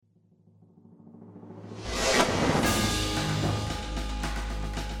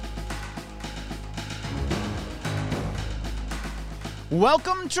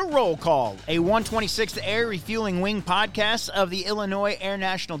Welcome to Roll Call, a 126th Air Refueling Wing podcast of the Illinois Air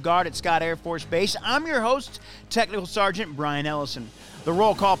National Guard at Scott Air Force Base. I'm your host, Technical Sergeant Brian Ellison. The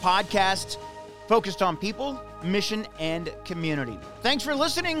Roll Call podcast focused on people, mission, and community. Thanks for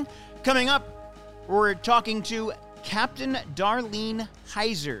listening. Coming up, we're talking to Captain Darlene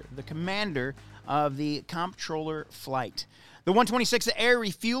Heuiser, the commander of the Comptroller Flight. The 126th Air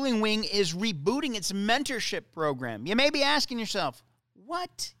Refueling Wing is rebooting its mentorship program. You may be asking yourself,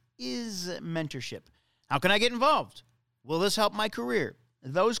 what is mentorship? How can I get involved? Will this help my career?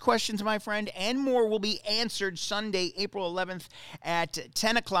 Those questions, my friend, and more will be answered Sunday, April 11th at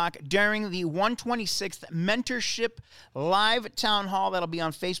 10 o'clock during the 126th Mentorship Live Town Hall. That'll be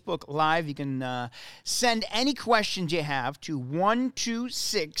on Facebook Live. You can send any questions you have to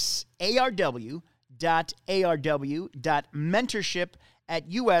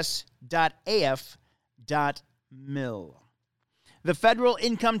 126arw.mentorship@us.af.mil. The federal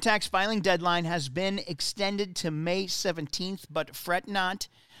income tax filing deadline has been extended to May 17th, but fret not.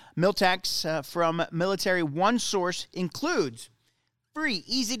 MilTax from Military One Source includes free,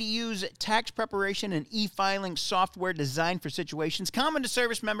 easy-to-use tax preparation and e-filing software designed for situations common to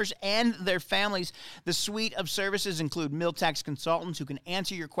service members and their families. The suite of services include MilTax consultants who can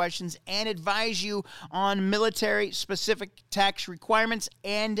answer your questions and advise you on military-specific tax requirements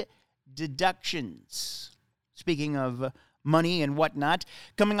and deductions. Speaking of money and whatnot,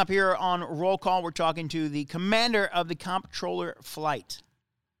 coming up here on Roll Call, we're talking to the commander of the Comptroller Flight.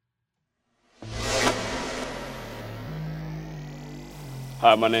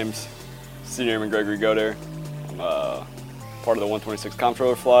 Hi, my name's Senior Airman Gregory Goder. I'm part of the 126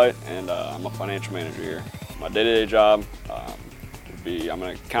 Comptroller Flight, and I'm a financial manager here. My day-to-day job would be, I'm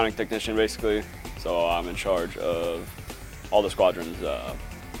an accounting technician basically, so I'm in charge of all the squadron's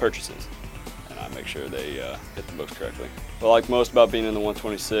purchases, and I make sure they hit the books correctly. What I like most about being in the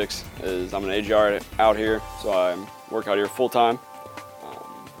 126 is I'm an AGR out here, so I work out here full-time.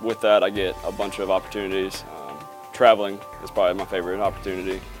 With that, I get a bunch of opportunities. Traveling is probably my favorite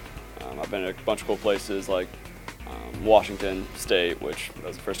opportunity. I've been to a bunch of cool places like Washington State, which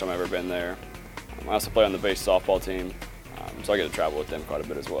was the first time I've ever been there. I also play on the base softball team, so I get to travel with them quite a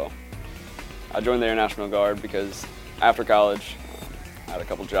bit as well. I joined the Air National Guard because after college, I had a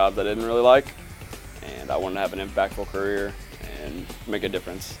couple jobs I didn't really like, and I wanted to have an impactful career and make a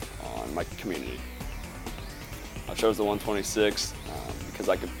difference on my community. I chose the 126 because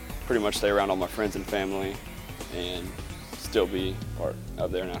I could pretty much stay around all my friends and family and still be part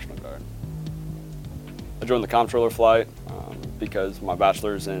of the Air National Guard. I joined the Comptroller Flight because my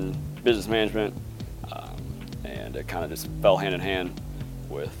bachelor's in business management, and it kind of just fell hand in hand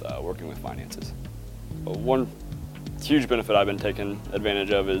with working with finances. But one huge benefit I've been taking advantage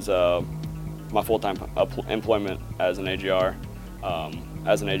of is my full-time employment as an AGR.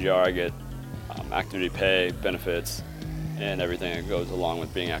 As an AGR, I get active duty pay, benefits, and everything that goes along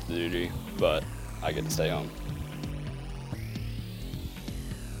with being active duty, but I get to stay home.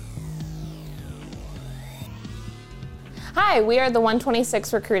 Hi, we are the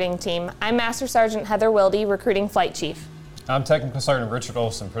 126 recruiting team. I'm Master Sergeant Heather Wilde, recruiting flight chief. I'm Technical Sergeant Richard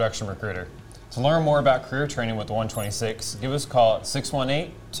Olson, production recruiter. To learn more about career training with the 126, give us a call at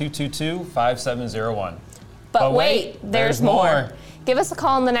 618-222-5701. But wait, there's more. Give us a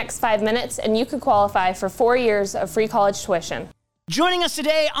call in the next 5 minutes and you could qualify for 4 years of free college tuition. Joining us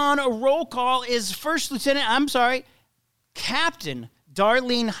today on a roll call is Captain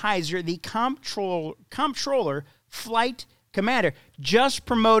Darlene Heuiser, the Comptroller Flight Commander, just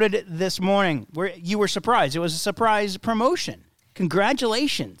promoted this morning. You were surprised. It was a surprise promotion.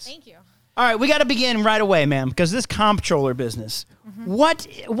 Congratulations. Thank you. All right, we got to begin right away, ma'am, because this comptroller business. Mm-hmm. What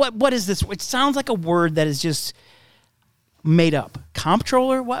is this? It sounds like a word that is just made up.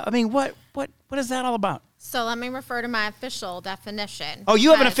 Comptroller? What? I mean, what is that all about? So let me refer to my official definition. Oh,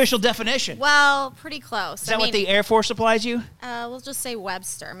 you have an official definition? Well, pretty close. Is that what the Air Force supplies you? We'll just say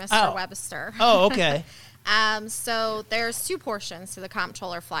Webster, Mr. Webster. Oh, okay. So there's two portions to the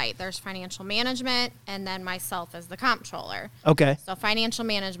Comptroller Flight. There's financial management and then myself as the Comptroller. Okay. So financial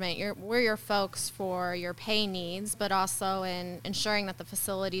management, we're your folks for your pay needs, but also in ensuring that the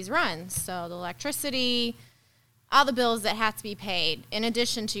facilities run. So the electricity, all the bills that have to be paid in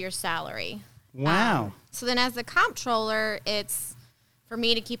addition to your salary. Wow. So then as the Comptroller, it's for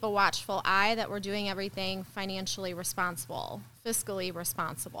me to keep a watchful eye that we're doing everything financially responsible, fiscally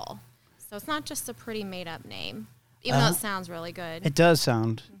responsible. So it's not just a pretty made-up name, even though it sounds really good. It does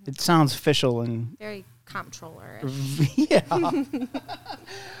sound. Mm-hmm. It sounds official and very comptroller-ish. Yeah.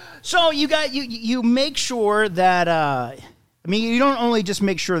 So you make sure that you don't only just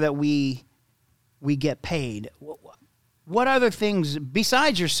make sure that we get paid. what other things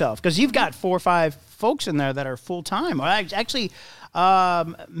besides yourself? Because you've got 4 or 5 folks in there that are full-time. Actually,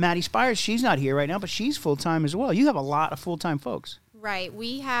 Maddie Spires, she's not here right now, but she's full-time as well. You have a lot of full-time folks. Right.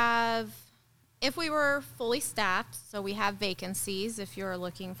 We have, if we were fully staffed, so we have vacancies. If you're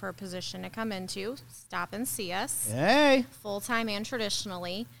looking for a position to come into, stop and see us. Hey. Full-time and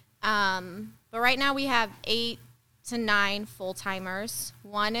traditionally. But right now we have 8 to 9 full-timers.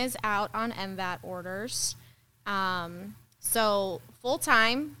 1 is out on MVAT orders. So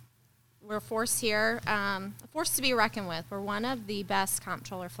full-time, we're a force here, a force to be reckoned with. We're one of the best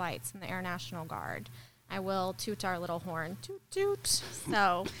comptroller flights in the Air National Guard. I will toot our little horn. Toot, toot.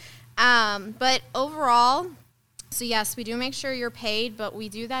 So, but overall, so yes, we do make sure you're paid, but we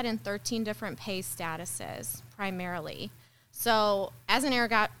do that in 13 different pay statuses primarily. So as an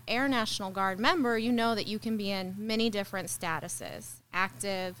Air National Guard member, you know that you can be in many different statuses: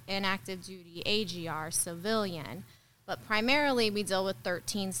 active, inactive duty, AGR, civilian. But primarily we deal with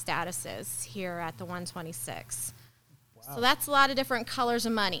 13 statuses here at the 126. Wow. So that's a lot of different colors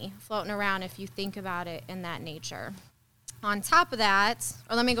of money floating around if you think about it in that nature. On top of that,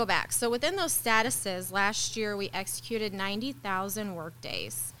 or let me go back. So within those statuses, last year we executed 90,000 work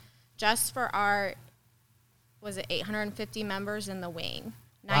days just for our, 850 members in the wing.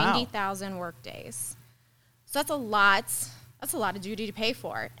 90,000 work days. So that's a lot of duty to pay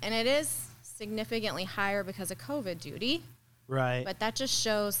for. And it is significantly higher because of COVID duty. Right. But that just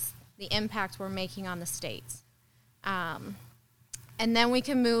shows the impact we're making on the states. And then we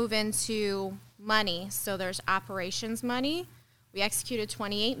can move into money. So there's operations money. We executed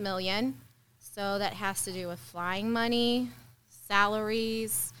 $28 million. So that has to do with flying money,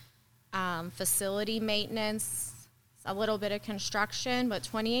 salaries, facility maintenance, a little bit of construction, but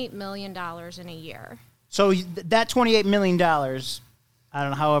 $28 million in a year. So that $28 million, I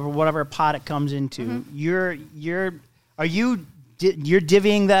don't know, whatever pot it comes into, you're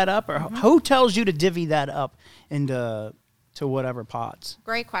divvying that up, or who tells you to divvy that up into whatever pots?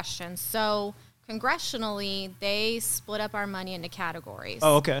 Great question. So congressionally, they split up our money into categories.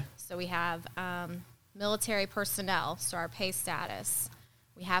 Oh, okay. So we have military personnel, so our pay status.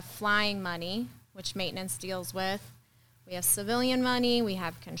 We have flying money, which maintenance deals with. We have civilian money. We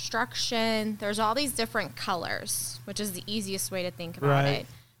have construction. There's all these different colors, which is the easiest way to think about it.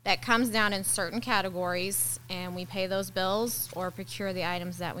 That comes down in certain categories, and we pay those bills or procure the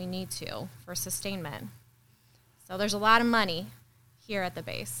items that we need to for sustainment. So there's a lot of money here at the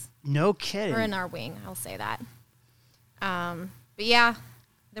base. No kidding. Or in our wing, I'll say that. But yeah,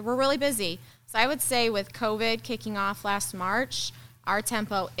 we're really busy. So I would say with COVID kicking off last March, our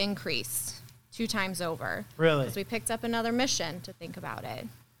tempo increased 2 times over. Really? Because we picked up another mission to think about it.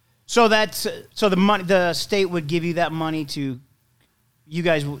 So the money, the state would give you that money to, you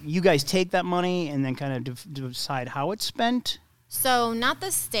guys take that money and then kind of decide how it's spent? So not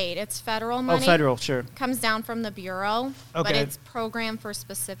the state, it's federal money. Oh, federal, sure. Comes down from the Bureau, okay. But it's programmed for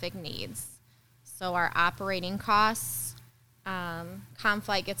specific needs. So our operating costs,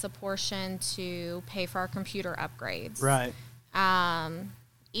 Conflight gets a portion to pay for our computer upgrades. Right.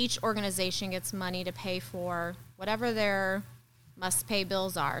 Each organization gets money to pay for whatever their must-pay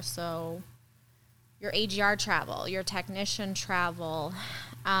bills are. So your AGR travel, your technician travel,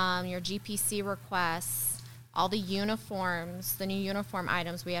 your GPC requests, all the uniforms, the new uniform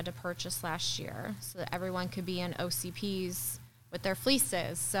items we had to purchase last year so that everyone could be in OCPs with their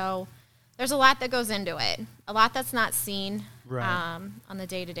fleeces. So there's a lot that goes into it, a lot that's not seen on the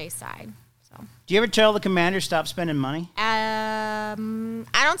day-to-day side. So. Do you ever tell the commanders stop spending money? I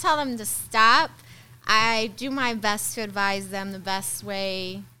don't tell them to stop. I do my best to advise them the best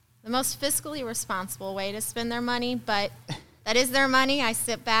way, the most fiscally responsible way to spend their money, but that is their money. I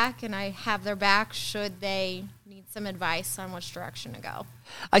sit back and I have their back should they need some advice on which direction to go.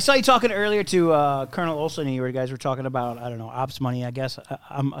 I saw you talking earlier to Colonel Olson, and you guys were talking about, I don't know, ops money, I guess.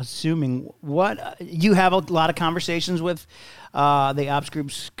 I'm assuming. You have a lot of conversations with the ops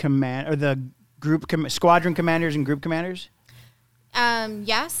group's squadron commanders and group commanders?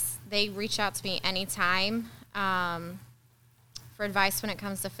 Yes, they reach out to me anytime for advice when it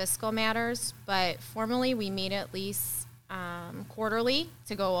comes to fiscal matters, but formally we meet at least quarterly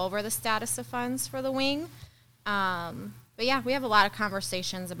to go over the status of funds for the wing. But yeah, we have a lot of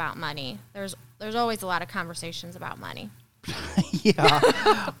conversations about money. There's always a lot of conversations about money.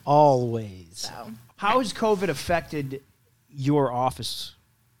 Yeah, always. So, how has COVID affected your office?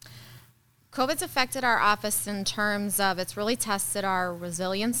 COVID's affected our office in terms of it's really tested our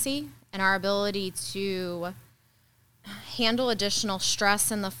resiliency and our ability to handle additional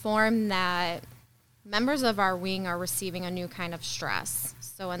stress in the form that members of our wing are receiving a new kind of stress.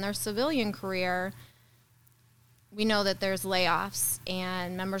 So in their civilian career, we know that there's layoffs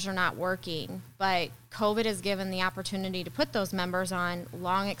and members are not working, but COVID has given the opportunity to put those members on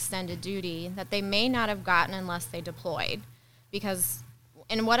long extended duty that they may not have gotten unless they deployed. Because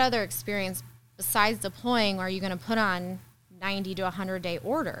in what other experience besides deploying are you going to put on 90 to 100-day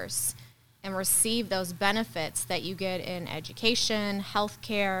orders and receive those benefits that you get in education,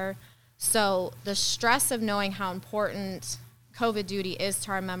 healthcare? So the stress of knowing how important COVID duty is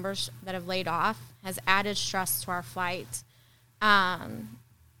to our members that have laid off has added stress to our flight.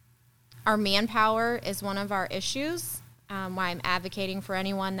 Our manpower is one of our issues, why I'm advocating for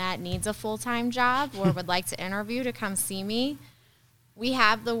anyone that needs a full-time job or would like to interview to come see me. We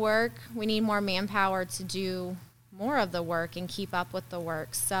have the work. We need more manpower to do more of the work and keep up with the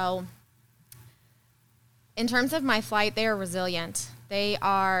work. So in terms of my flight, they are resilient. They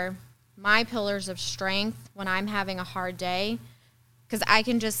are my pillars of strength when I'm having a hard day, because I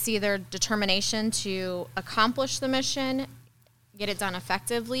can just see their determination to accomplish the mission, get it done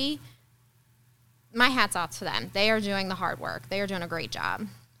effectively. My hat's off to them. They are doing the hard work. They are doing a great job.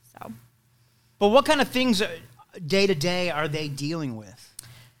 So, But what kind of things day to day are they dealing with?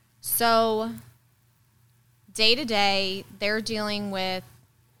 So day to day, they're dealing with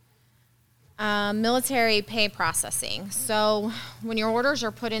military pay processing. So when your orders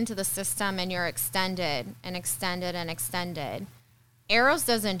are put into the system and you're extended and extended and extended, Arrows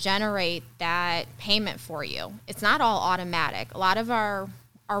doesn't generate that payment for you. It's not all automatic. A lot of our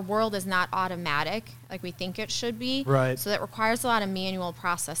world is not automatic like we think it should be. Right. So that requires a lot of manual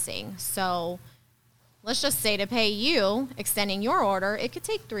processing. So let's just say to pay you, extending your order, it could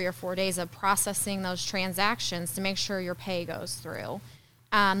take 3 or 4 days of processing those transactions to make sure your pay goes through.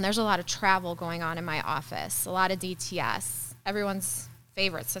 There's a lot of travel going on in my office, a lot of DTS, everyone's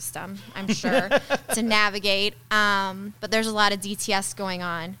favorite system, I'm sure, to navigate. But there's a lot of DTS going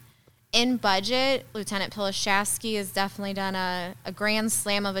on. In budget, Lieutenant Pilashasky has definitely done a grand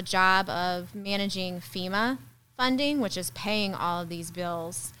slam of a job of managing FEMA funding, which is paying all of these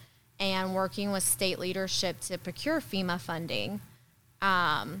bills, and working with state leadership to procure FEMA funding.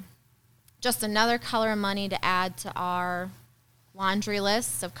 Just another color of money to add to our laundry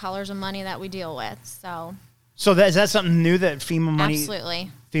lists of colors of money that we deal with. So is that something new, that FEMA money? Absolutely.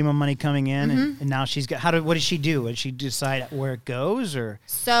 FEMA money coming in, and now she's got. What does she do? Does she decide where it goes, or?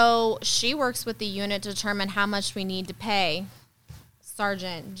 So she works with the unit to determine how much we need to pay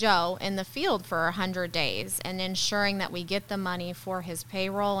Sergeant Joe in the field for 100 days, and ensuring that we get the money for his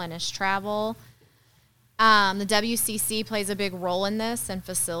payroll and his travel. The WCC plays a big role in this and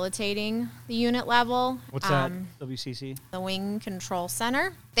facilitating the unit level. What's that, WCC? The Wing Control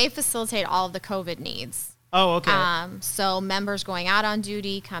Center. They facilitate all of the COVID needs. Oh, okay. So members going out on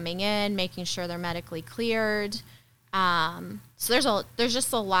duty, coming in, making sure they're medically cleared. So there's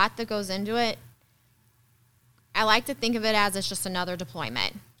just a lot that goes into it. I like to think of it as it's just another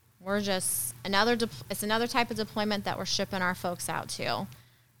deployment. We're just it's another type of deployment that we're shipping our folks out to.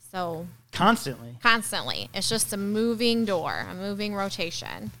 So Constantly. It's just a moving door, a moving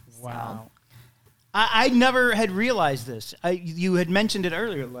rotation. Wow. So. I never had realized this. You had mentioned it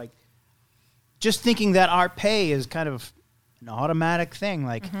earlier, like just thinking that our pay is kind of an automatic thing.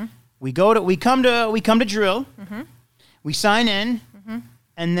 Like we come to drill, we sign in,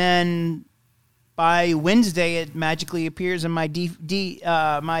 and then by Wednesday it magically appears in my your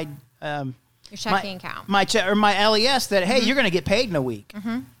checking account, my LES that hey, you're going to get paid in a week.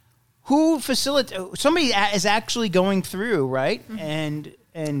 Who facilitates? Somebody is actually going through, right, and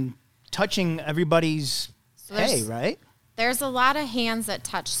touching everybody's pay, right? There's a lot of hands that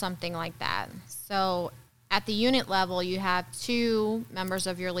touch something like that. So at the unit level, you have 2 members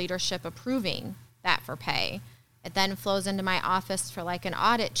of your leadership approving that for pay. It then flows into my office for like an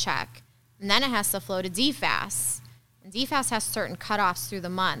audit check, and then it has to flow to DFAS. And DFAS has certain cutoffs through the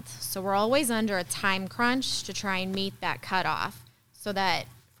month, so we're always under a time crunch to try and meet that cutoff so that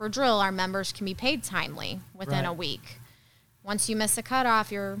for drill, our members can be paid timely within a week. Once you miss a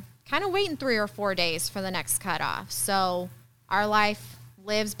cutoff, you're kind of waiting 3 or 4 days for the next cutoff. So our life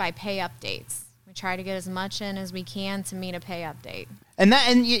lives by pay updates. We try to get as much in as we can to meet a pay update.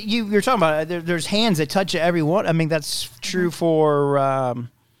 And you're talking about there's hands that touch everyone. I mean, that's true for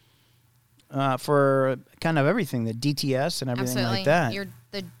kind of everything, the DTS and everything like that.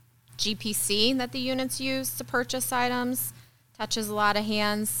 The GPC that the units use to purchase items touches a lot of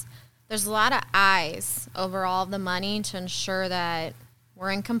hands. There's a lot of eyes over all of the money to ensure that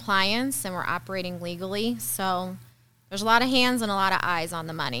we're in compliance and we're operating legally. So there's a lot of hands and a lot of eyes on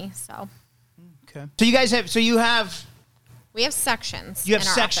the money. So okay. So you guys we have sections. You have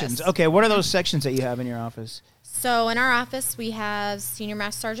sections. Office. Okay. What are those sections that you have in your office? So in our office, we have Senior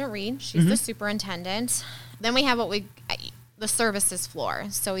Master Sergeant Reed. She's the superintendent. Then we have the services floor.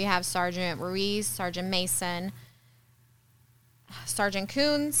 So we have Sergeant Ruiz, Sergeant Mason, Sergeant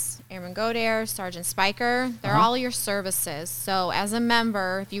Coons, Airman Godair, Sergeant Spiker. They're all your services. So as a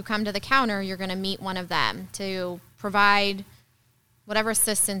member, if you come to the counter, you're going to meet one of them to provide whatever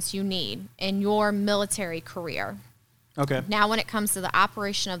assistance you need in your military career. Okay. Now, when it comes to the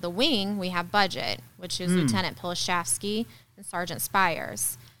operation of the wing, we have budget, which is Lieutenant Pilashevsky and Sergeant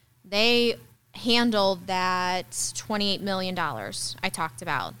Spires. They handled that $28 million I talked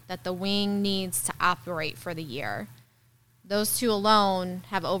about that the wing needs to operate for the year. Those two alone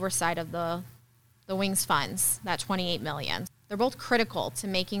have oversight of the wing's funds, that $28 million. They're both critical to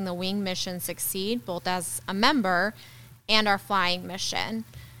making the wing mission succeed, both as a member and our flying mission.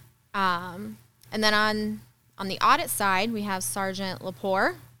 And then on the audit side, we have Sergeant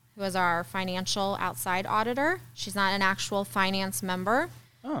Lepore, who is our financial outside auditor. She's not an actual finance member.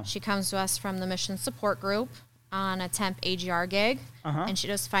 Oh. She comes to us from the mission support group on a temp AGR gig, and she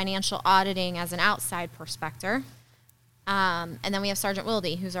does financial auditing as an outside prospector. And then we have Sergeant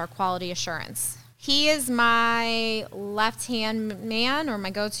Wilde, who's our quality assurance. He is my left-hand man or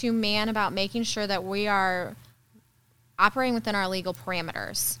my go-to man about making sure that we are operating within our legal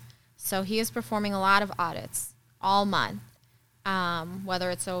parameters. So he is performing a lot of audits all month, whether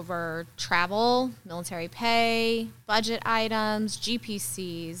it's over travel, military pay, budget items,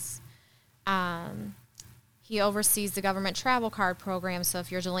 GPCs. He oversees the government travel card program, so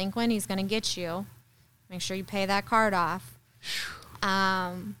if you're delinquent, he's going to get you. Make sure you pay that card off.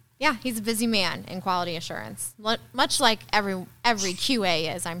 Yeah, he's a busy man in quality assurance, much like every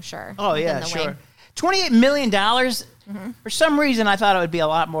QA is, I'm sure. Oh, yeah, sure. $28 million? For some reason, I thought it would be a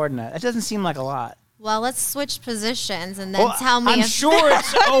lot more than that. It doesn't seem like a lot. Well, let's switch positions and then tell me. I'm sure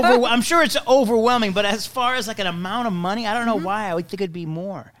it's overwhelming, but as far as like an amount of money, I don't know why I would think it'd be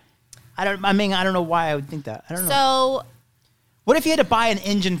more. I don't know why I would think that. I don't know. So, what if you had to buy an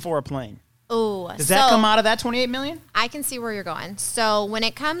engine for a plane? Oh, does that come out of that $28 million? I can see where you're going. So, when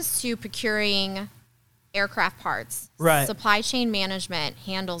it comes to procuring aircraft parts, right, supply chain management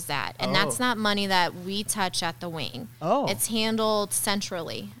handles that, and that's not money that we touch at the wing. It's handled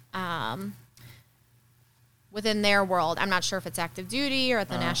centrally within their world. I'm not sure if it's active duty or at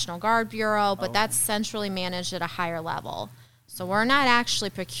the National Guard Bureau, but that's centrally managed at a higher level. So we're not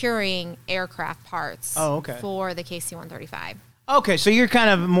actually procuring aircraft parts for the KC-135. Okay, so you're kind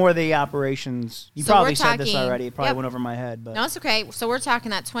of more the operations. You probably said this already. It probably went over my head. But no, it's okay. So we're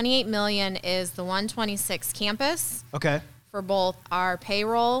talking that $28 million is the 126 campus. Okay. For both our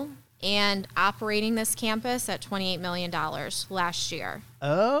payroll and operating this campus at $28 million last year.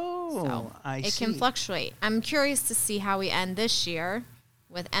 Oh, so I see. It can fluctuate. I'm curious to see how we end this year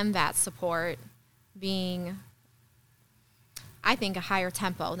with MVAT support being, I think, a higher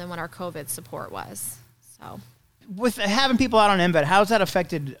tempo than what our COVID support was. So, with having people out on MVAT, how's that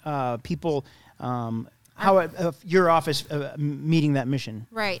affected people? Your office meeting that mission?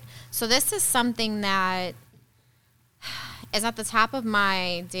 Right. So this is something that is at the top of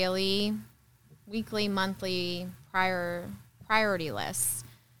my daily, weekly, monthly priority list.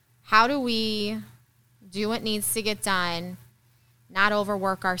 How do we do what needs to get done, not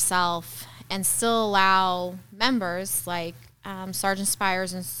overwork ourselves, and still allow members like Sergeant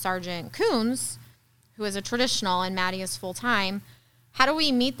Spires and Sergeant Coons, who is a traditional and Maddie is full-time, how do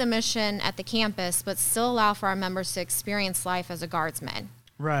we meet the mission at the campus but still allow for our members to experience life as a guardsman?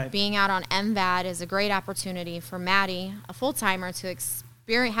 Right. Being out on MVAT is a great opportunity for Maddie, a full-timer, to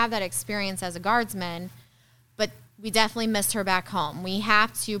have that experience as a guardsman, but we definitely missed her back home. We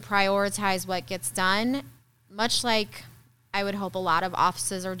have to prioritize what gets done, much like I would hope a lot of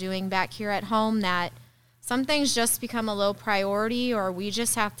offices are doing back here at home, that some things just become a low priority, or we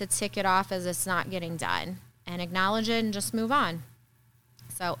just have to tick it off as it's not getting done and acknowledge it and just move on.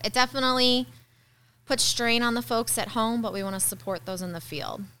 So it definitely puts strain on the folks at home, but we want to support those in the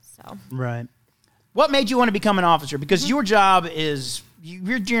field. So right. What made you want to become an officer? Because your job is,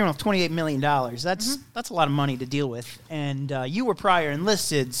 you're dealing with $28 million. That's a lot of money to deal with. And you were prior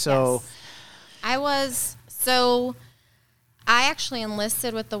enlisted, so. Yes. I was. So I actually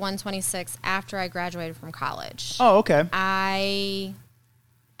enlisted with the 126 after I graduated from college. Oh, okay.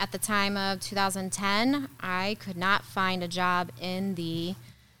 At the time of 2010, I could not find a job in the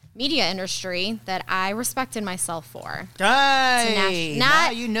media industry that I respected myself for. Hey, now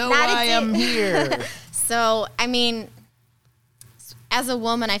you know why I am here. So, I mean, as a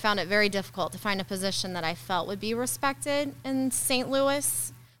woman, I found it very difficult to find a position that I felt would be respected in St.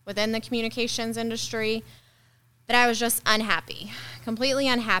 Louis within the communications industry that I was just unhappy, completely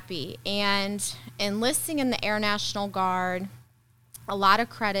unhappy. And enlisting in the Air National Guard, a lot of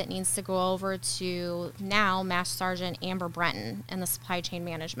credit needs to go over to now Master Sergeant Amber Brenton in the supply chain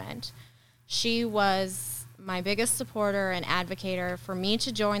management. She was my biggest supporter and advocator for me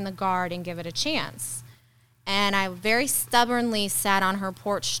to join the Guard and give it a chance. And I very stubbornly sat on her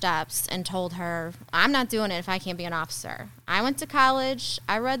porch steps and told her, I'm not doing it if I can't be an officer. I went to college,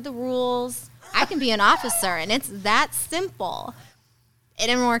 I read the rules, I can be an officer, and it's that simple. It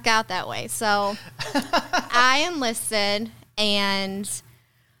didn't work out that way. So I enlisted, and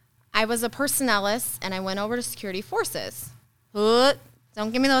I was a personnelist, and I went over to security forces.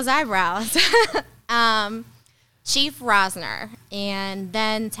 Don't give me those eyebrows. Chief Rosner, and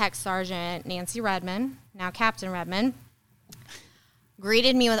then Tech Sergeant Nancy Redmond, now Captain Redmond,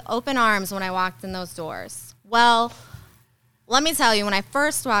 greeted me with open arms when I walked in those doors. Well, let me tell you, when I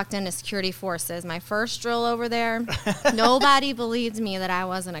first walked into security forces, my first drill over there, nobody believed me that I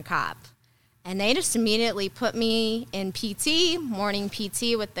wasn't a cop. And they just immediately put me in PT, morning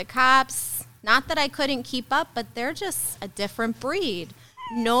PT with the cops. Not that I couldn't keep up, but they're just a different breed.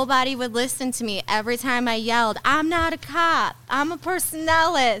 Nobody would listen to me every time I yelled, I'm not a cop, I'm a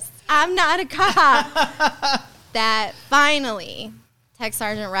personnelist, I'm not a cop. That finally, Tech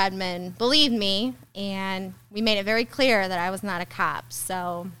Sergeant Redmond believed me, and we made it very clear that I was not a cop.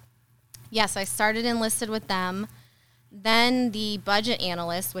 So, yes, I started enlisted with them. Then the budget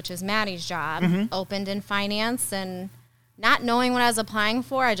analyst, which is Maddie's job, opened in finance, and not knowing what I was applying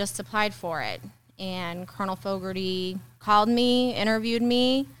for, I just applied for it. And Colonel Fogarty called me, interviewed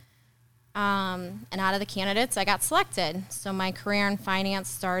me, and out of the candidates, I got selected. So my career in finance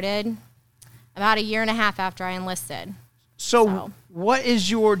started about a year and a half after I enlisted. So what is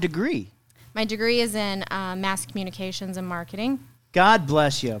your degree? My degree is in mass communications and marketing. God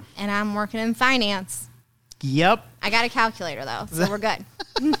bless you. And I'm working in finance. Yep. I got a calculator, though, so we're good.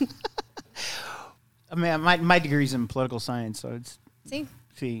 I mean, my degree's in political science, so it's...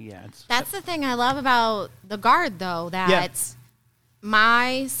 Yeah. That's the thing I love about the Guard, though, that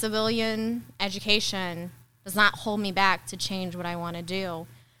my civilian education does not hold me back to change what I want to do.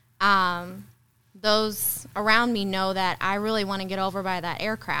 Those around me know that I really want to get over by that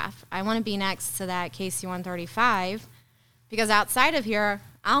aircraft. I want to be next to that KC-135 because outside of here,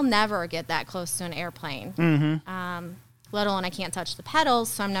 I'll never get that close to an airplane. Let alone I can't touch the pedals,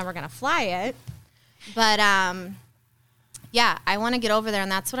 so I'm never going to fly it. But, yeah, I want to get over there,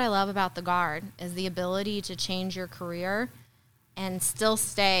 and that's what I love about the Guard is the ability to change your career and still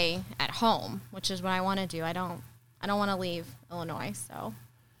stay at home, which is what I want to do. I don't want to leave Illinois, so...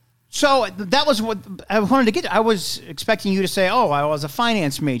 So that was what I wanted to get to. I was expecting you to say, oh, I was a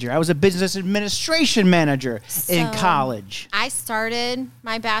finance major. I was a business administration manager in college. I started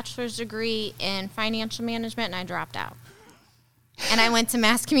my bachelor's degree in financial management, and I dropped out. And I went to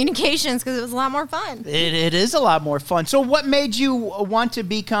mass communications because it was a lot more fun. It is a lot more fun. So what made you want to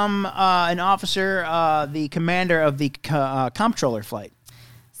become an officer, the commander of the Comptroller Flight?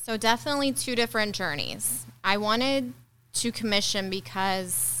 So definitely two different journeys. I wanted to commission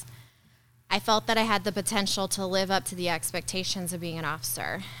because I felt that I had the potential to live up to the expectations of being an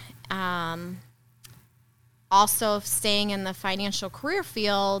officer. Also, staying in the financial career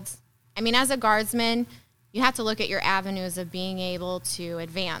field, I mean, as a guardsman, you have to look at your avenues of being able to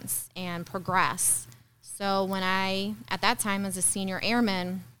advance and progress. So when at that time as a senior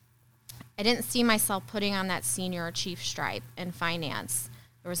airman, I didn't see myself putting on that senior or chief stripe in finance.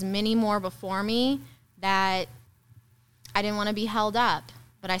 There was many more before me that I didn't want to be held up.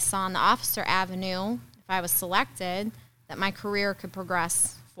 But I saw on the officer avenue, if I was selected, that my career could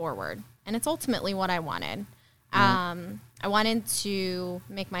progress forward. And it's ultimately what I wanted. I wanted to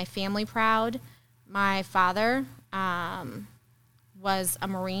make my family proud. My father was a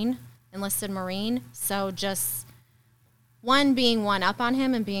Marine, enlisted Marine. So just being one up on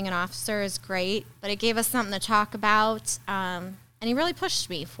him and being an officer is great. But it gave us something to talk about. And he really pushed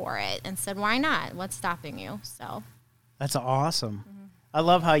me for it and said, why not? What's stopping you? So that's awesome. I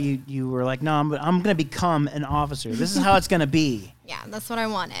love how you were like, no, I'm going to become an officer. This is how it's going to be. Yeah, that's what I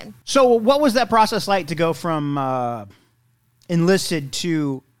wanted. So what was that process like to go from enlisted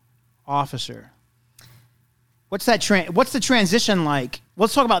to officer? What's the transition like?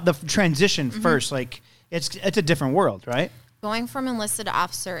 Let's talk about the transition first. Like it's a different world, right? Going from enlisted to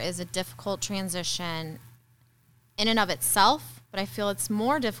officer is a difficult transition in and of itself. But I feel it's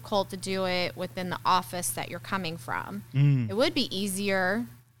more difficult to do it within the office that you're coming from. It would be easier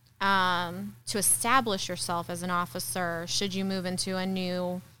to establish yourself as an officer should you move into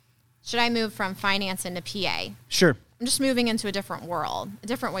should I move from finance into PA? Sure. I'm just moving into a different world, a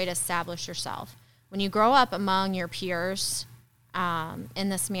different way to establish yourself. when you grow up among your peers in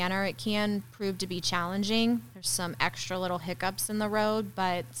this manner, it can prove to be challenging. There's some extra little hiccups in the road,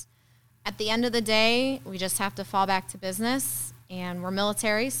 but at the end of the day, we just have to fall back to business, and we're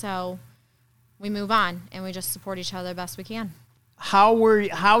military, so we move on, and we just support each other the best we can.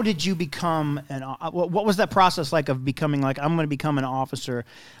 How did you become what was that process like of becoming like, I'm going to become an officer?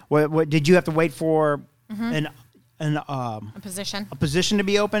 What did you have to wait for a position to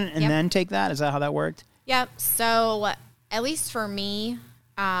be open and then take that? Is that how that worked? Yep. So at least for me,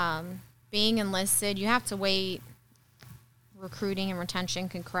 being enlisted, you have to wait. Recruiting and retention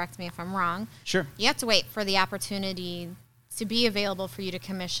can correct me if I'm wrong. Sure. You have to wait for the opportunity to be available for you to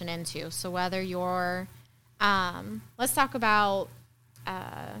commission into. So whether you're, let's talk about,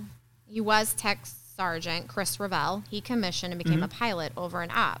 he was Tech Sergeant Chris Ravel. He commissioned and became a pilot over in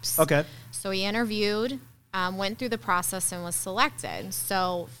ops. Okay. So he interviewed, went through the process and was selected.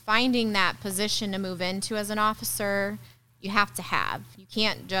 So finding that position to move into as an officer, you have to have. You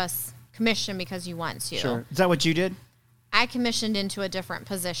can't just commission because you want to. Sure. Is that what you did? I commissioned into a different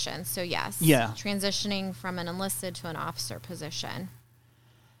position, so yes. Yeah. Transitioning from an enlisted to an officer position.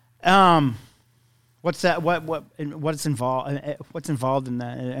 What's that? What's involved? What's involved in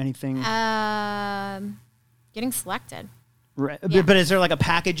that? Anything? Getting selected. Right. Yeah. But is there like a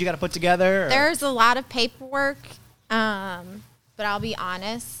package you got to put together? Or? There's a lot of paperwork, but I'll be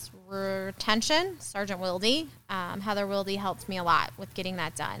honest. Retention, Sergeant Wilde, Heather Wilde helped me a lot with getting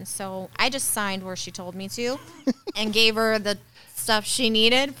that done. So I just signed where she told me to and gave her the stuff she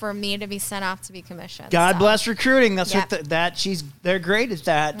needed for me to be sent off to be commissioned. God bless recruiting. That's Yep. what they're great at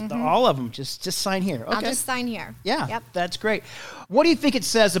that. All of them. Just sign here. Okay. I'll just sign here. Yeah. Yep. That's great. What do you think it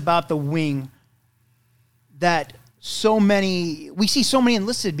says about the wing that we see so many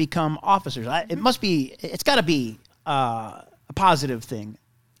enlisted become officers? It's got to be a positive thing.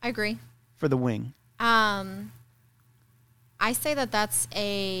 I agree. For the wing. I say that that's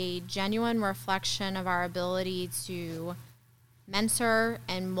a genuine reflection of our ability to mentor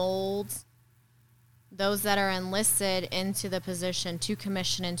and mold those that are enlisted into the position to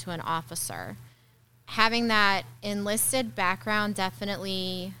commission into an officer. Having that enlisted background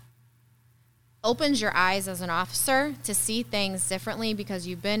definitely opens your eyes as an officer to see things differently because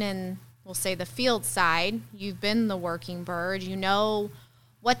you've been in, we'll say, the field side. You've been the working bird. You know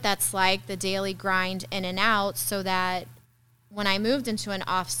what that's like, the daily grind in and out, so that when I moved into an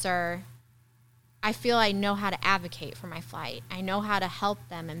officer, I feel I know how to advocate for my flight. I know how to help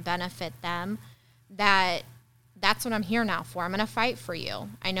them and benefit them. That's what I'm here now for. I'm going to fight for you.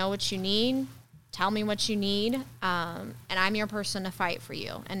 I know what you need. Tell me what you need, and I'm your person to fight for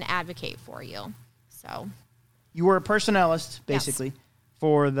you and advocate for you. So, you were a personnelist, basically,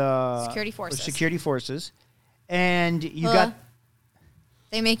 for the security forces, and you got.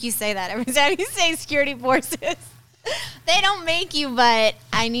 They make you say that every time you say security forces. They don't make you, but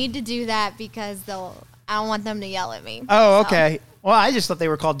I need to do that because I don't want them to yell at me. Oh, okay. So. Well, I just thought they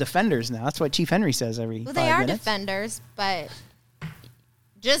were called defenders now. That's what Chief Henry says every 5 minutes. They are defenders, but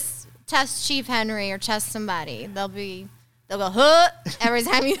just test Chief Henry or test somebody. They'll go, huh, every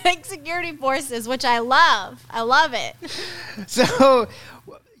time you think security forces, which I love. I love it. So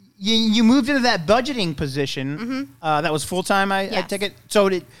you moved into that budgeting position. That was full time. I take it. So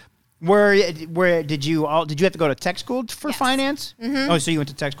where did you have to go to tech school for finance? Oh, so you went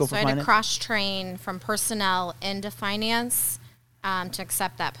to tech school for finance. So I had to cross train from personnel into finance to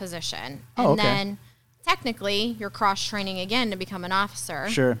accept that position, and then technically you're cross training again to become an officer.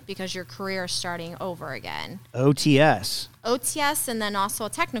 Sure. Because your career is starting over again. OTS, and then also a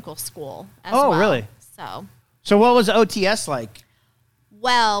technical school as well. Oh, really? So what was OTS like?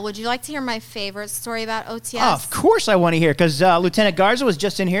 Well, would you like to hear my favorite story about OTS? Oh, of course I want to hear, because Lieutenant Garza was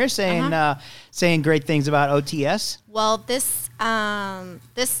just in here saying great things about OTS. Well, this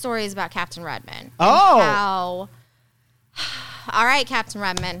story is about Captain Redmond. Oh. All right, Captain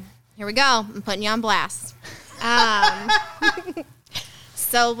Redmond. Here we go. I'm putting you on blast.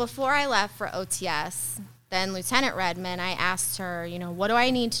 So before I left for OTS, then Lieutenant Redmond, I asked her, what do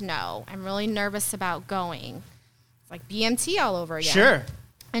I need to know? I'm really nervous about going. Like BMT all over again. Sure.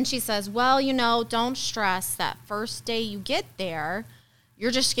 And she says, well, don't stress. That first day you get there,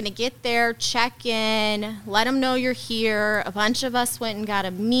 you're just going to get there, check in, let them know you're here. A bunch of us went and got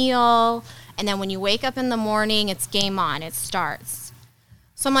a meal. And then when you wake up in the morning, it's game on. It starts.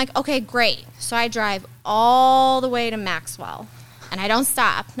 So I'm like, okay, great. So I drive all the way to Maxwell. And I don't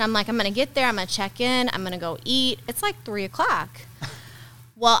stop. And I'm like, I'm going to get there. I'm going to check in. I'm going to go eat. It's like 3 o'clock.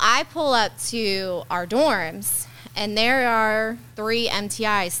 Well, I pull up to our dorms. And there are 3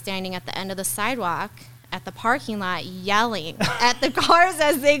 MTIs standing at the end of the sidewalk at the parking lot yelling at the cars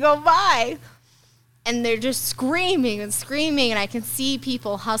as they go by. and they're just screaming and screaming, and I can see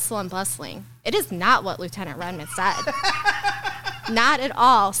people hustle and bustling. It is not what Lieutenant Redmond said. Not at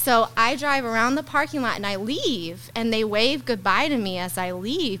all. So I drive around the parking lot, and I leave, and they wave goodbye to me as I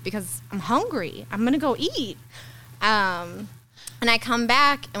leave because I'm hungry. I'm going to go eat. And I come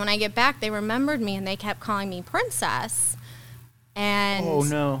back, and when I get back, they remembered me, and they kept calling me Princess. And oh,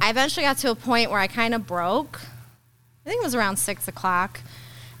 no. I eventually got to a point where I kind of broke. I think it was around 6 o'clock.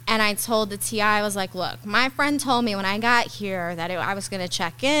 And I told the TI, I was like, look, my friend told me when I got here that I was going to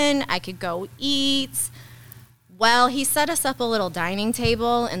check in, I could go eat. Well, he set us up a little dining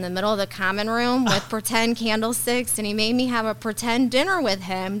table in the middle of the common room with pretend candlesticks, and he made me have a pretend dinner with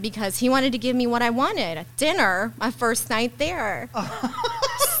him because he wanted to give me what I wanted, a dinner, my first night there.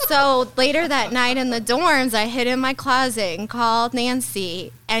 So later that night in the dorms, I hid in my closet and called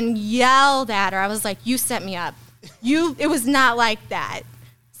Nancy and yelled at her. I was like, you set me up. It was not like that.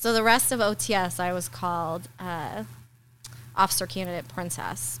 So the rest of OTS, I was called Officer Candidate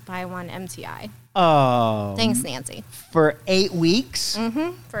Princess by one MTI. Oh. Thanks, Nancy. For 8 weeks?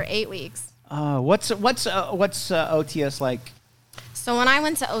 Mm-hmm. For 8 weeks. What's OTS like? So when I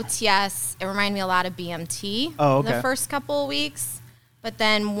went to OTS, it reminded me a lot of BMT. Oh, okay. The first couple of weeks. But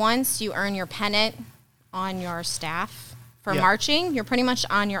then once you earn your pennant on your staff for marching, you're pretty much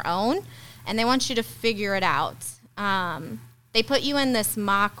on your own, and they want you to figure it out. They put you in this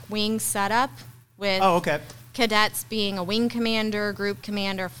mock wing setup with cadets being a wing commander, group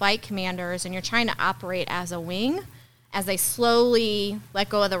commander, flight commanders, and you're trying to operate as a wing as they slowly let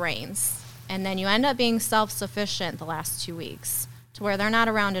go of the reins. And then you end up being self-sufficient the last 2 weeks to where they're not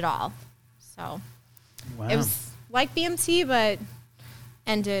around at all. So it was like BMT, but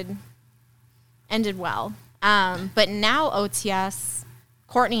ended well. But now OTS,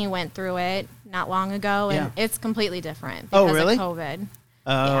 Courtney went through it not long ago, and it's completely different because of COVID.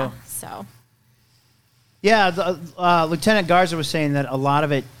 Oh. Yeah, so. Yeah, Lieutenant Garza was saying that a lot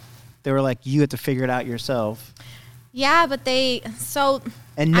of it, they were like, you have to figure it out yourself. Yeah, but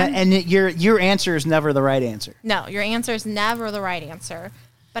And your answer is never the right answer. No, your answer is never the right answer.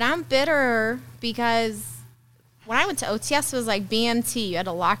 But I'm bitter because when I went to OTS, it was like BMT. You had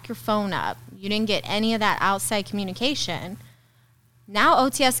to lock your phone up. You didn't get any of that outside communication. Now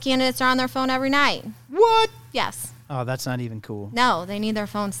OTS candidates are on their phone every night. What? Yes. Oh, that's not even cool. No, they need their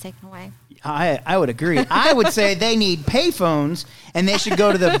phones taken away. I would agree. I would say they need payphones, and they should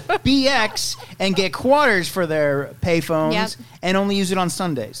go to the BX and get quarters for their payphones and only use it on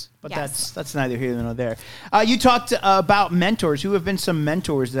Sundays. But that's neither here nor there. You talked about mentors. Who have been some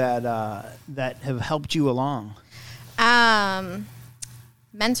mentors that have helped you along?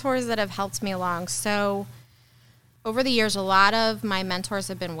 Mentors that have helped me along. So over the years, a lot of my mentors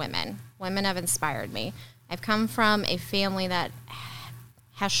have been women. Women have inspired me. I've come from a family that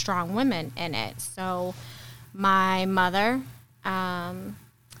has strong women in it. So my mother,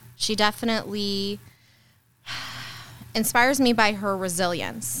 she definitely inspires me by her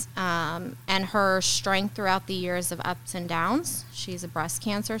resilience and her strength throughout the years of ups and downs. She's a breast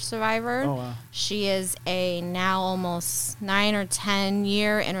cancer survivor. Oh, wow. She is a now almost 9 or 10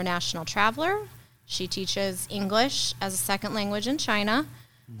 year international traveler. She teaches English as a second language in China.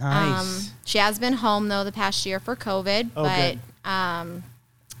 Nice. She has been home, though, the past year for COVID, but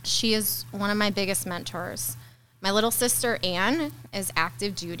she is one of my biggest mentors. My little sister, Anne, is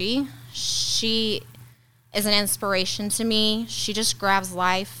active duty. She is an inspiration to me. She just grabs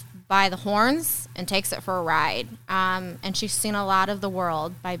life by the horns and takes it for a ride. And she's seen a lot of the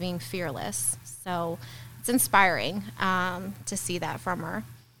world by being fearless. So it's inspiring to see that from her.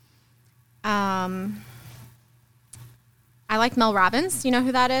 I like Mel Robbins. You know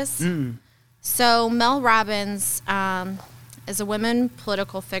who that is? Mm. So Mel Robbins is a women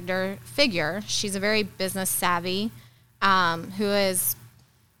political figure. She's a very business savvy who has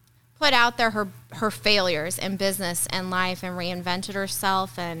put out there her failures in business and life and reinvented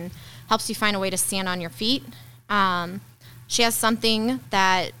herself and helps you find a way to stand on your feet. She has something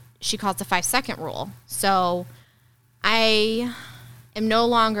that she calls the 5-second rule. So I am no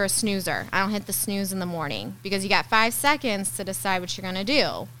longer a snoozer. I don't hit the snooze in the morning because you got 5 seconds to decide what you're going to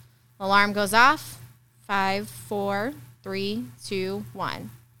do. Alarm goes off. 5, 4, 3, 2, 1.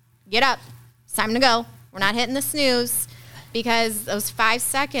 Get up. It's time to go. We're not hitting the snooze because those 5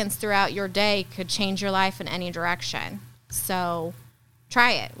 seconds throughout your day could change your life in any direction. So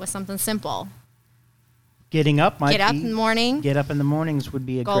try it with something simple. Getting up might Get up in the morning. Get up in the mornings would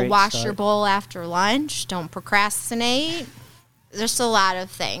be a great start. Go wash your bowl after lunch. Don't procrastinate. There's a lot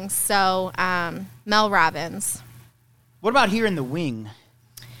of things. So Mel Robbins. What about here in the wing?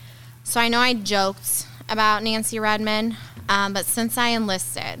 So I know I joked about Nancy Redmond, but since I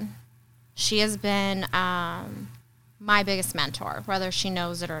enlisted, She has been my biggest mentor, whether she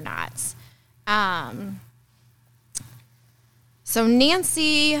knows it or not. So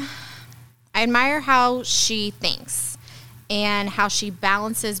Nancy, I admire how she thinks and how she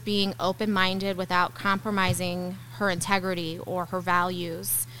balances being open-minded without compromising her integrity or her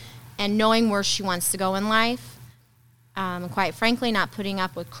values and knowing where she wants to go in life. And quite frankly, not putting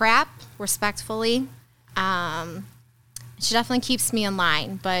up with crap respectfully. She definitely keeps me in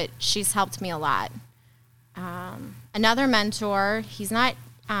line, but she's helped me a lot. Another mentor, he's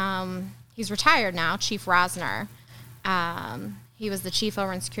retired now, Chief Rosner. He was the chief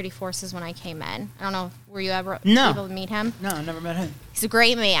over in security forces when I came in. I don't know, were you ever able to meet him? No, I never met him. He's a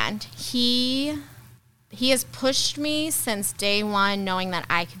great man. He has pushed me since day one, knowing that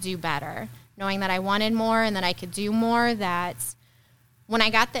I could do better, knowing that I wanted more and that I could do more. That when I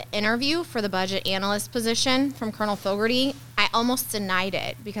got the interview for the budget analyst position from Colonel Fogarty, I almost denied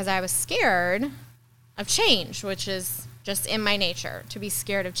it because I was scared of change, which is just in my nature, to be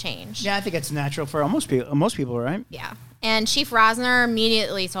scared of change. Yeah, I think it's natural for most people, right? Yeah. And Chief Rosner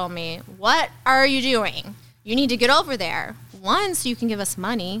immediately told me, what are you doing? You need to get over there. One, so you can give us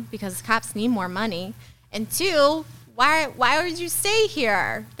money, because cops need more money. And two, why would you stay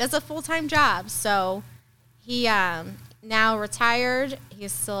here? That's a full-time job. So he now retired.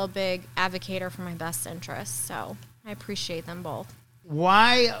 He's still a big advocator for my best interests. So I appreciate them both.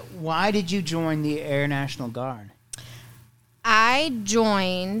 Why did you join the Air National Guard? I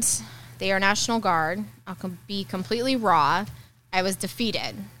joined the Air National Guard. I'll be completely raw. I was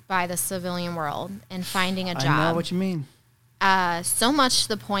defeated by the civilian world in finding a job. I know what you mean. So much to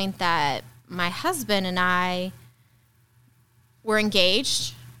the point that my husband and I were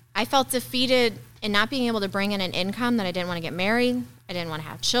engaged. I felt defeated in not being able to bring in an income, that I didn't want to get married. I didn't want to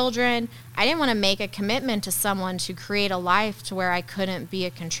have children. I didn't want to make a commitment to someone to create a life to where I couldn't be a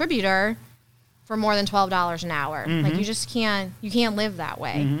contributor for more than $12 an hour. Mm-hmm. Like, you can't live that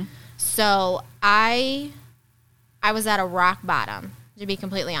way. Mm-hmm. So I was at a rock bottom, to be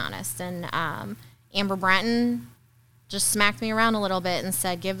completely honest. And Amber Brenton just smacked me around a little bit and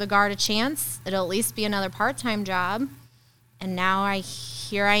said, give the Guard a chance. It'll at least be another part-time job. And now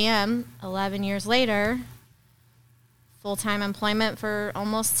here I am, 11 years later, full-time employment for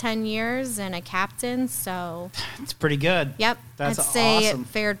almost 10 years and a captain. So it's pretty good. Yep. That's I'd say awesome. It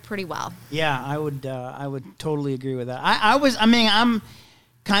fared pretty well. Yeah, I would totally agree with that. I'm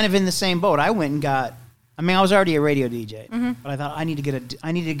kind of in the same boat. I went and got, I was already a radio DJ, mm-hmm. but I thought I need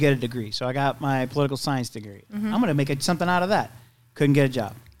to get a degree. So I got my political science degree. Mm-hmm. I'm going to make something out of that. Couldn't get a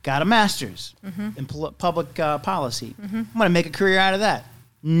job. Got a master's mm-hmm. in public policy. Mm-hmm. I'm going to make a career out of that.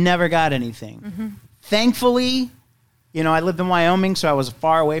 Never got anything. Mm-hmm. Thankfully, I lived in Wyoming, so I was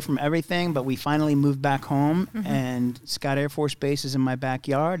far away from everything, but we finally moved back home, mm-hmm. and Scott Air Force Base is in my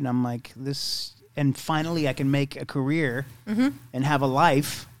backyard, and I'm like, and finally I can make a career mm-hmm. and have a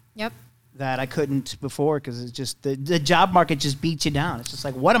life that I couldn't before, because it's just, the job market just beats you down. It's just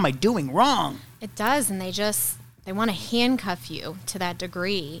like, what am I doing wrong? It does, and they want to handcuff you to that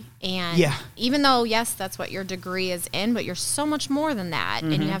degree. And even though, yes, that's what your degree is in, but you're so much more than that,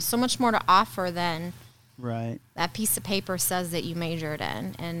 mm-hmm. and you have so much more to offer than that piece of paper says that you majored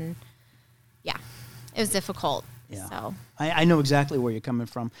in. And, it was difficult. Yeah. So I know exactly where you're coming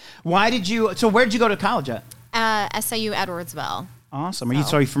from. Where did you go to college at? SIU Edwardsville. Awesome. Are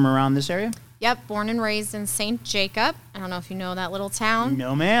you from around this area? Yep, born and raised in St. Jacob. I don't know if you know that little town.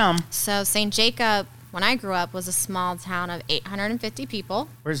 No, ma'am. So St. Jacob, when I grew up, was a small town of 850 people.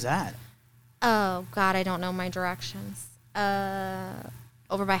 Where's that? Oh, God, I don't know my directions.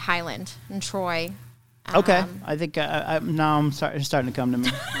 Over by Highland and Troy. Okay. I think now I'm starting to come to me.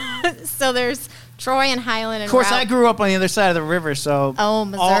 So there's Troy and Highland. And of course, I grew up on the other side of the river, so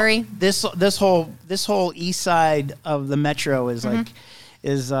Missouri. This whole east side of the metro is mm-hmm.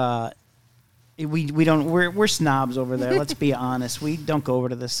 we're snobs over there. Let's be honest. We don't go over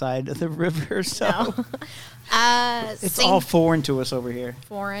to this side of the river, so it's all foreign to us over here.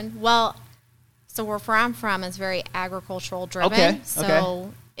 Foreign. Well, so where I'm from is very agricultural driven. Okay.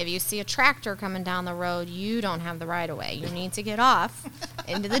 So if you see a tractor coming down the road, you don't have the right of way. You need to get off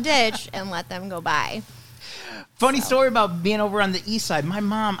into the ditch and let them go by. Funny story about being over on the east side. My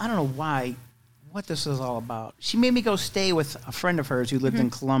mom, I don't know what this is all about. She made me go stay with a friend of hers who lived mm-hmm.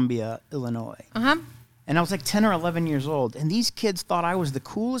 in Columbia, Illinois. Uh-huh. And I was like 10 or 11 years old. And these kids thought I was the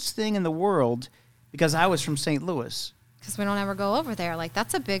coolest thing in the world because I was from St. Louis. Because we don't ever go over there. Like,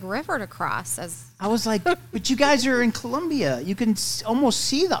 that's a big river to cross. I was like, but you guys are in Columbia. You can almost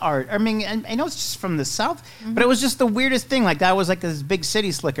see the art. I mean, I know it's just from the south, mm-hmm. but it was just the weirdest thing. Like, that was like this big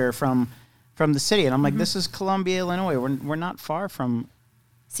city slicker from the city. And I'm like, mm-hmm. this is Columbia, Illinois. We're not far from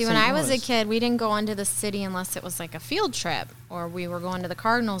See, when I was a kid, we didn't go into the city unless it was like a field trip or we were going to the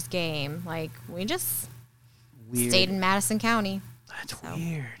Cardinals game. Like, we just stayed in Madison County. That's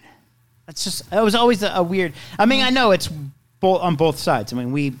weird. It was always a weird. I mean, I know it's on both sides. I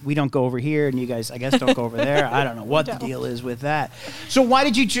mean, we don't go over here, and you guys, I guess, don't go over there. I don't know what the deal is with that. So why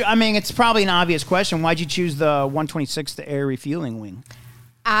did you choose? I mean, it's probably an obvious question. Why did you choose the 126th Air Refueling Wing?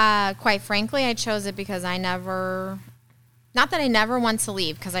 Quite frankly, I chose it because not that I never want to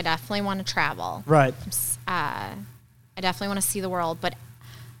leave, because I definitely want to travel. Right. I definitely want to see the world, but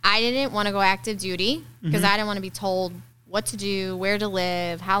I didn't want to go active duty because I didn't want to be told what to do, where to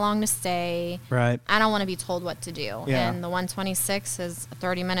live, how long to stay. Right. I don't want to be told what to do. Yeah. And the 126 is a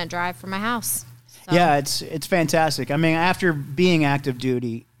 30-minute drive from my house. So. Yeah, it's fantastic. I mean, after being active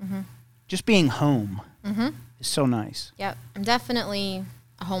duty, just being home is so nice. Yep. I'm definitely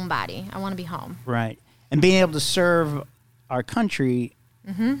a homebody. I want to be home. Right. And being able to serve our country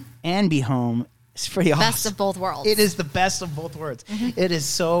and be home is pretty awesome. Best of both worlds. It is the best of both worlds. It is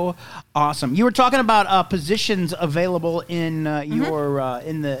so awesome. You were talking about positions available in your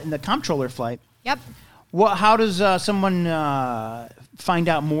in the Comptroller Flight. Yep. How does someone find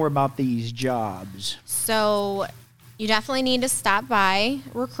out more about these jobs? So you definitely need to stop by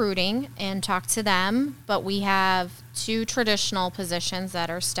recruiting and talk to them. But we have 2 traditional positions that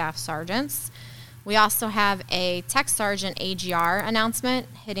are staff sergeants. We also have a tech sergeant AGR announcement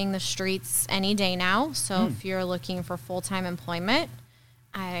hitting the streets any day now. So if you're looking for full-time employment,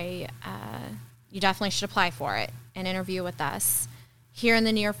 you definitely should apply for it and interview with us. Here in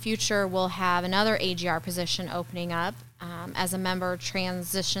the near future, we'll have another AGR position opening up as a member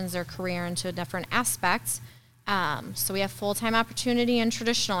transitions their career into a different aspect. So we have full-time opportunity and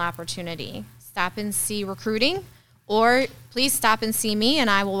traditional opportunity. Stop and see recruiting. Or please stop and see me, and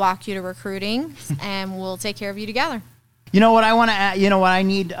I will walk you to recruiting, and we'll take care of you together. You know what I want to add? You know what I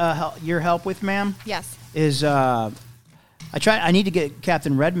need your help with, ma'am? Yes. Is I need to get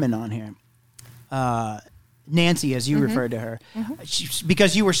Captain Redmond on here. Nancy, as you referred to her,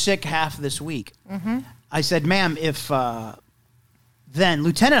 because you were sick half this week. I said, ma'am, if then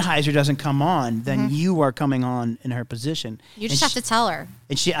Lieutenant Heuiser doesn't come on, then you are coming on in her position. You just have to tell her.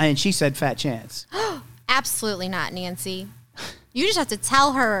 And she said, fat chance. Absolutely not, Nancy. You just have to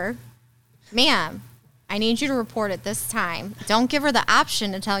tell her, ma'am, I need you to report at this time. Don't give her the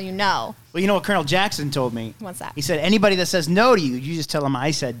option to tell you no. Well, you know what Colonel Jackson told me? What's that? He said, anybody that says no to you, you just tell them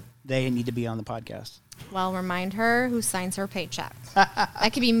I said they need to be on the podcast. Well, remind her who signs her paycheck.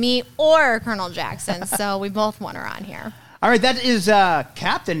 That could be me or Colonel Jackson, so we both want her on here. All right, that is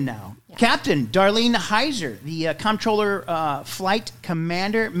Captain now. Yeah. Captain Darlene Heuiser, the Comptroller Flight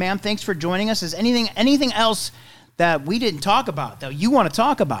Commander. Ma'am, thanks for joining us. Is anything else that we didn't talk about that you want to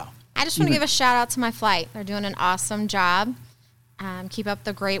talk about? I just want to give a shout out to my flight. They're doing an awesome job. Keep up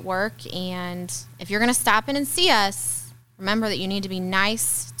the great work. And if you're going to stop in and see us, remember that you need to be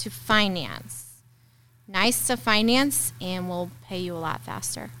nice to finance. Nice to finance, and we'll pay you a lot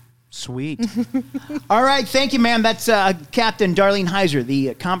faster. Sweet. All right. Thank you, ma'am. That's Captain Darlene Heuiser,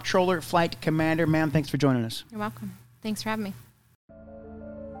 the Comptroller Flight Commander. Ma'am, thanks for joining us. You're welcome. Thanks for having me.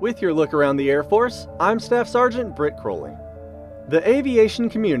 With your look around the Air Force, I'm Staff Sergeant Britt Crowley. The aviation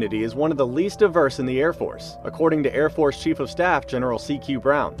community is one of the least diverse in the Air Force, according to Air Force Chief of Staff General C.Q.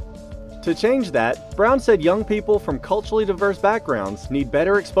 Brown. To change that, Brown said young people from culturally diverse backgrounds need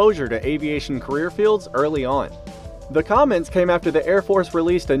better exposure to aviation career fields early on. The comments came after the Air Force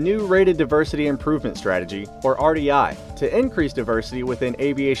released a new Rated Diversity Improvement Strategy, or RDI, to increase diversity within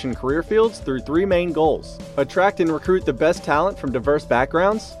aviation career fields through 3 main goals: attract and recruit the best talent from diverse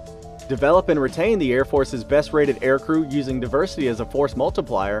backgrounds, develop and retain the Air Force's best-rated aircrew using diversity as a force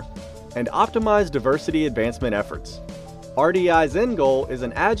multiplier, and optimize diversity advancement efforts. RDI's end goal is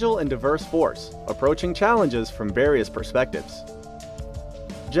an agile and diverse force, approaching challenges from various perspectives.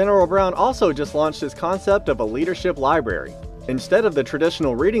 General Brown also just launched his concept of a leadership library. Instead of the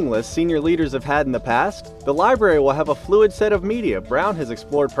traditional reading list senior leaders have had in the past, the library will have a fluid set of media Brown has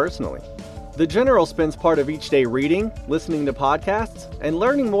explored personally. The General spends part of each day reading, listening to podcasts, and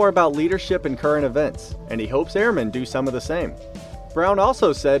learning more about leadership and current events, and he hopes airmen do some of the same. Brown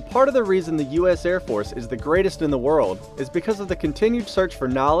also said part of the reason the U.S. Air Force is the greatest in the world is because of the continued search for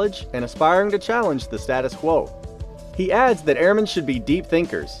knowledge and aspiring to challenge the status quo. He adds that airmen should be deep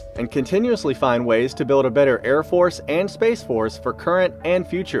thinkers and continuously find ways to build a better Air Force and Space Force for current and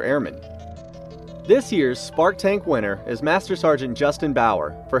future airmen. This year's Spark Tank winner is Master Sergeant Justin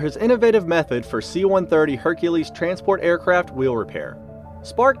Bauer for his innovative method for C-130 Hercules transport aircraft wheel repair.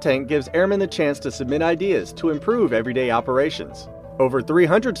 Spark Tank gives airmen the chance to submit ideas to improve everyday operations. Over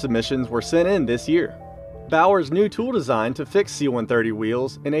 300 submissions were sent in this year. Bauer's new tool design to fix C-130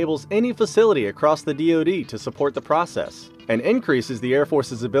 wheels enables any facility across the DoD to support the process and increases the Air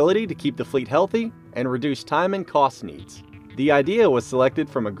Force's ability to keep the fleet healthy and reduce time and cost needs. The idea was selected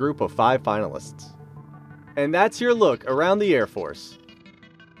from a group of 5 finalists. And that's your look around the Air Force.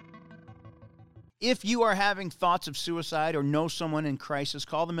 If you are having thoughts of suicide or know someone in crisis,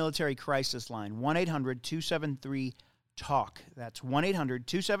 call the Military Crisis Line, 1-800-273-TALK. That's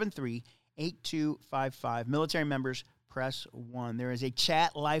 1-800-273-8255. Military members, press 1. There is a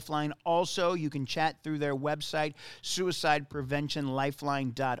chat lifeline also. You can chat through their website,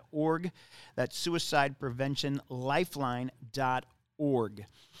 suicidepreventionlifeline.org. That's suicidepreventionlifeline.org.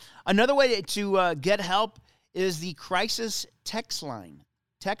 Another way to get help is the crisis text line.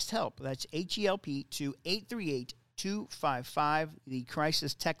 Text HELP, that's HELP, to 838-255, the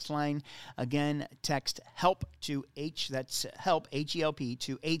crisis text line. Again, text HELP to that's HELP, H-E-L-P,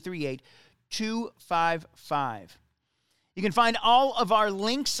 to 838-255. You can find all of our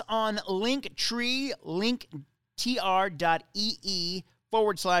links on Linktree,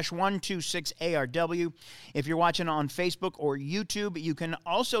 linktr.ee/126ARW. If you're watching on Facebook or YouTube, you can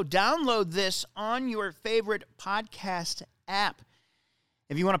also download this on your favorite podcast app.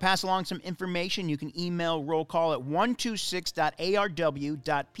 If you want to pass along some information, you can email roll call at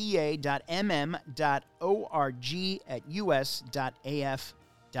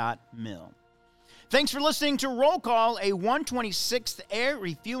 126.arw.pa.mm.org@us.af.mil. Thanks for listening to Roll Call, a 126th Air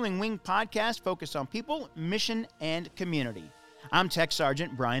Refueling Wing podcast focused on people, mission, and community. I'm Tech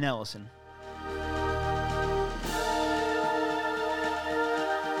Sergeant Brian Ellison.